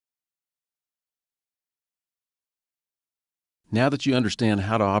Now that you understand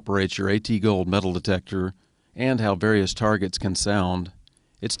how to operate your AT Gold metal detector and how various targets can sound,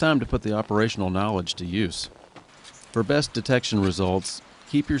 it's time to put the operational knowledge to use. For best detection results,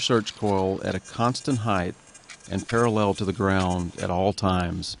 keep your search coil at a constant height and parallel to the ground at all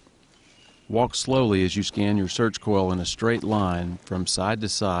times. Walk slowly as you scan your search coil in a straight line from side to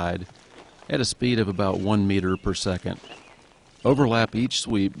side at a speed of about 1 meter per second. Overlap each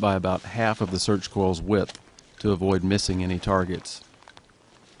sweep by about half of the search coil's width to avoid missing any targets.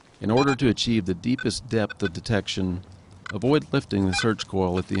 In order to achieve the deepest depth of detection, avoid lifting the search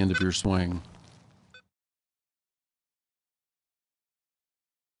coil at the end of your swing.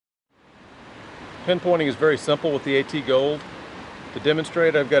 Pinpointing is very simple with the AT Gold. To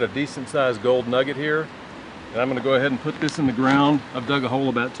demonstrate, I've got a decent sized gold nugget here, and I'm going to go ahead and put this in the ground. I've dug a hole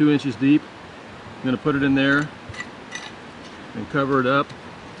about 2 inches deep. I'm going to put it in there and cover it up,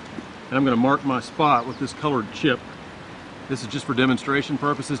 and I'm going to mark my spot with this colored chip. This is just for demonstration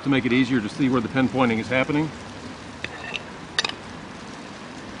purposes to make it easier to see where the pinpointing is happening.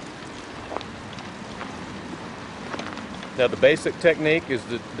 Now the basic technique is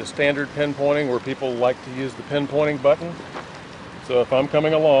the standard pinpointing where people like to use the pinpointing button. So if I'm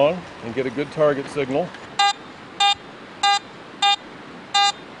coming along and get a good target signal,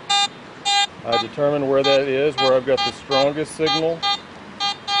 I determine where that is, where I've got the strongest signal.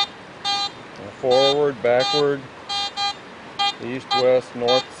 Forward, backward, east, west,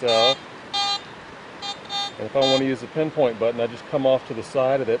 north, south. And if I want to use the pinpoint button, I just come off to the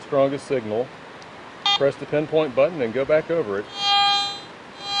side of that strongest signal, press the pinpoint button, and go back over it.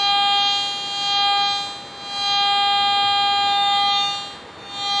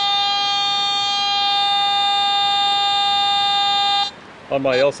 On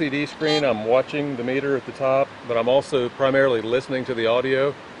my LCD screen, I'm watching the meter at the top, but I'm also primarily listening to the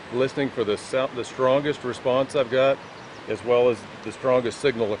audio, listening for the strongest response I've got, as well as the strongest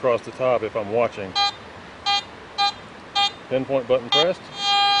signal across the top if I'm watching. Pinpoint button pressed.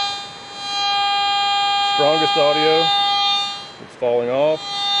 Strongest audio, it's falling off.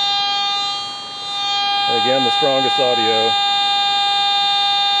 And again, the strongest audio.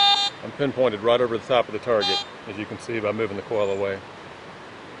 I'm pinpointed right over the top of the target, as you can see by moving the coil away.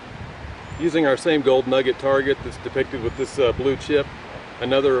 Using our same gold nugget target that's depicted with this blue chip,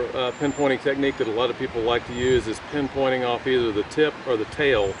 another pinpointing technique that a lot of people like to use is pinpointing off either the tip or the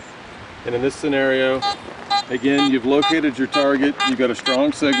tail. And in this scenario, again, you've located your target, you've got a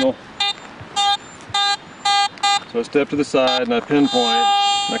strong signal. So I step to the side and I pinpoint,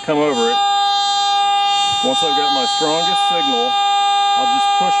 and I come over it. Once I've got my strongest signal, I'll just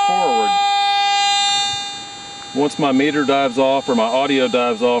push forward. Once my meter dives off or my audio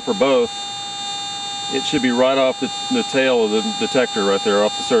dives off or both, it should be right off the tail of the detector right there,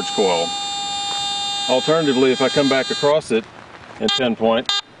 off the search coil. Alternatively, if I come back across it and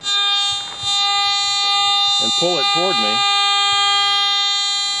pinpoint and pull it toward me,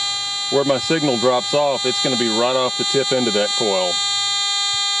 where my signal drops off, it's going to be right off the tip end of that coil.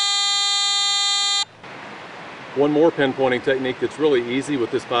 One more pinpointing technique that's really easy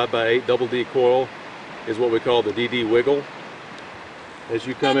with this 5x8 double D coil is what we call the DD wiggle. As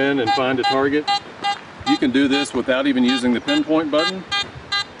you come in and find a target, you can do this without even using the pinpoint button.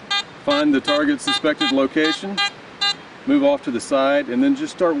 Find the target's suspected location, move off to the side, and then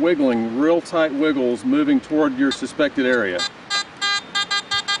just start wiggling, real tight wiggles, moving toward your suspected area.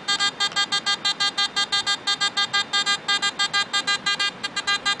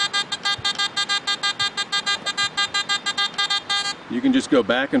 You can just go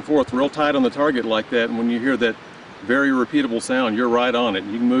back and forth real tight on the target like that, and when you hear that very repeatable sound, you're right on it.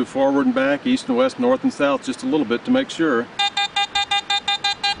 You can move forward and back, east and west, north and south just a little bit to make sure.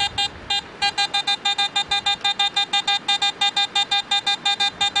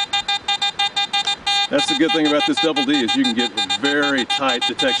 That's the good thing about this double D, is you can get a very tight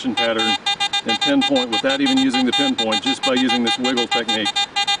detection pattern and pinpoint without even using the pinpoint, just by using this wiggle technique.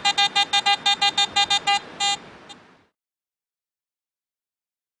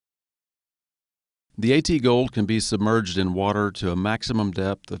 The AT Gold can be submerged in water to a maximum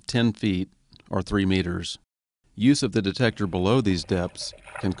depth of 10 feet or 3 meters. Use of the detector below these depths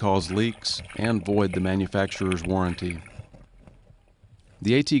can cause leaks and void the manufacturer's warranty.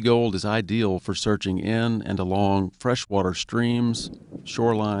 The AT Gold is ideal for searching in and along freshwater streams,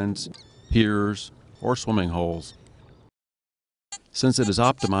 shorelines, piers, or swimming holes. Since it is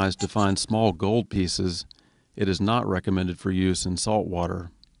optimized to find small gold pieces, it is not recommended for use in salt water.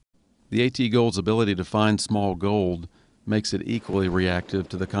 The AT Gold's ability to find small gold makes it equally reactive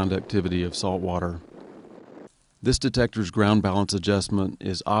to the conductivity of salt water. This detector's ground balance adjustment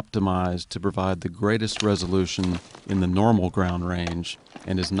is optimized to provide the greatest resolution in the normal ground range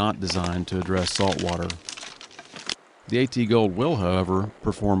and is not designed to address saltwater. The AT Gold will, however,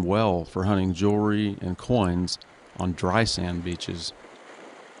 perform well for hunting jewelry and coins on dry sand beaches.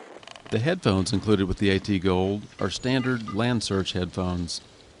 The headphones included with the AT Gold are standard land search headphones.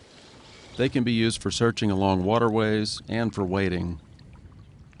 They can be used for searching along waterways and for wading.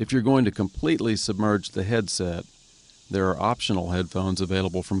 If you're going to completely submerge the headset, there are optional headphones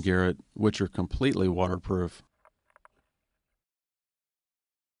available from Garrett which are completely waterproof.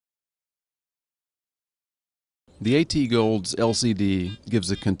 The AT Gold's LCD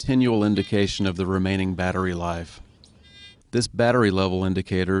gives a continual indication of the remaining battery life. This battery level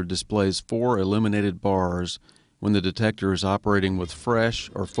indicator displays 4 illuminated bars when the detector is operating with fresh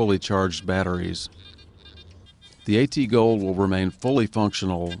or fully charged batteries. The AT Gold will remain fully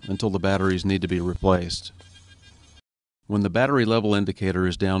functional until the batteries need to be replaced. When the battery level indicator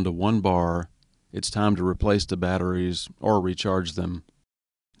is down to 1 bar, it's time to replace the batteries or recharge them.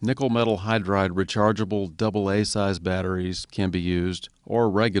 Nickel metal hydride rechargeable AA size batteries can be used, or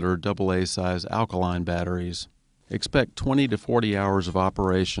regular AA size alkaline batteries. Expect 20 to 40 hours of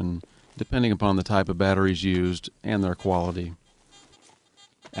operation depending upon the type of batteries used and their quality.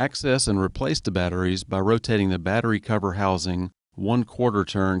 Access and replace the batteries by rotating the battery cover housing 1/4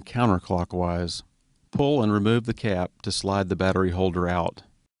 turn counterclockwise. Pull and remove the cap to slide the battery holder out.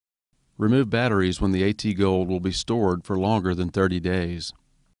 Remove batteries when the AT Gold will be stored for longer than 30 days.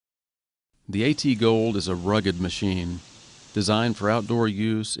 The AT Gold is a rugged machine, designed for outdoor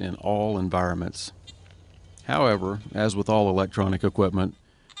use in all environments. However, as with all electronic equipment,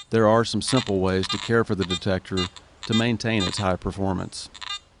 there are some simple ways to care for the detector to maintain its high performance.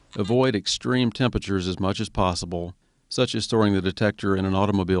 Avoid extreme temperatures as much as possible, such as storing the detector in an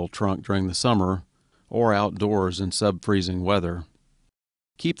automobile trunk during the summer or outdoors in sub-freezing weather.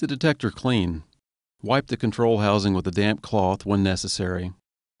 Keep the detector clean. Wipe the control housing with a damp cloth when necessary.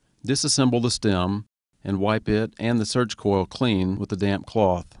 Disassemble the stem and wipe it and the search coil clean with a damp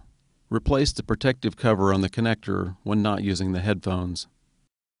cloth. Replace the protective cover on the connector when not using the headphones.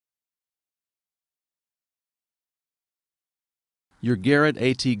 Your Garrett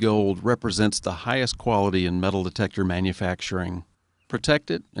AT Gold represents the highest quality in metal detector manufacturing. Protect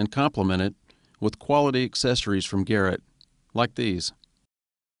it and complement it with quality accessories from Garrett, like these.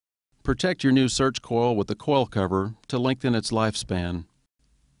 Protect your new search coil with a coil cover to lengthen its lifespan.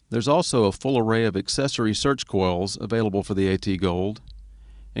 There's also a full array of accessory search coils available for the AT Gold,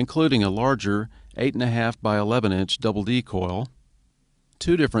 including a larger 8.5 by 11 inch double D coil,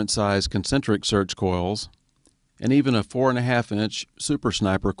 2 different size concentric search coils, and even a 4.5 inch super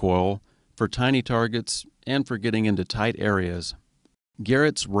sniper coil for tiny targets and for getting into tight areas.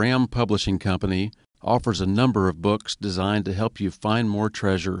 Garrett's Ram Publishing Company offers a number of books designed to help you find more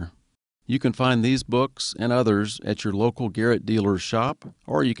treasure. You can find these books and others at your local Garrett dealer's shop,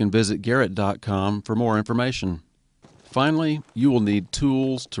 or you can visit garrett.com for more information. Finally, you will need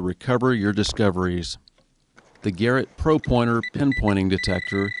tools to recover your discoveries. The Garrett Pro Pointer pinpointing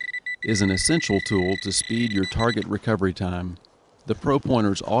detector is an essential tool to speed your target recovery time. The Pro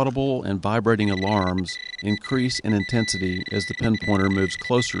Pointer's audible and vibrating alarms increase in intensity as the pinpointer moves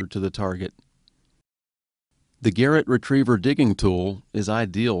closer to the target. The Garrett Retriever digging tool is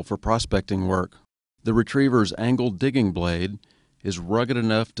ideal for prospecting work. The Retriever's angled digging blade is rugged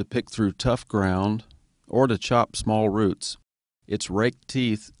enough to pick through tough ground or to chop small roots. Its raked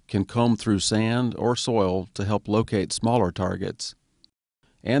teeth can comb through sand or soil to help locate smaller targets.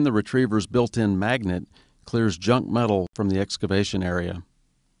 And the Retriever's built-in magnet clears junk metal from the excavation area.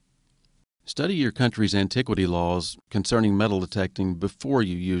 Study your country's antiquity laws concerning metal detecting before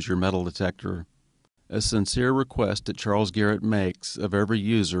you use your metal detector. A sincere request that Charles Garrett makes of every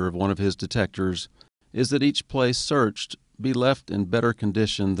user of one of his detectors is that each place searched be left in better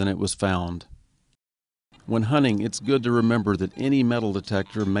condition than it was found. When hunting, it's good to remember that any metal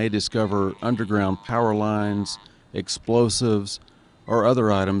detector may discover underground power lines, explosives, or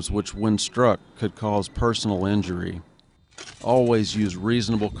other items which, when struck, could cause personal injury. Always use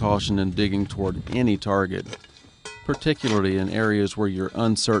reasonable caution in digging toward any target, particularly in areas where you're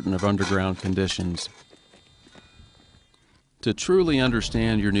uncertain of underground conditions. To truly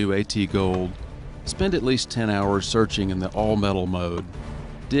understand your new AT Gold, spend at least 10 hours searching in the all-metal mode.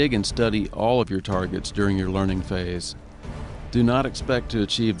 Dig and study all of your targets during your learning phase. Do not expect to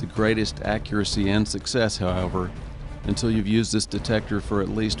achieve the greatest accuracy and success, however, until you've used this detector for at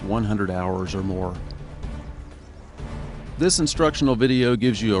least 100 hours or more. This instructional video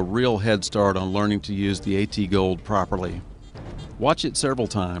gives you a real head start on learning to use the AT Gold properly. Watch it several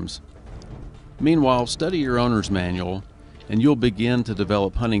times. Meanwhile, study your owner's manual, and you'll begin to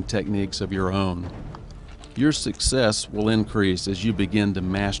develop hunting techniques of your own. Your success will increase as you begin to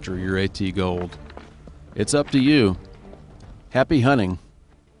master your AT Gold. It's up to you. Happy hunting!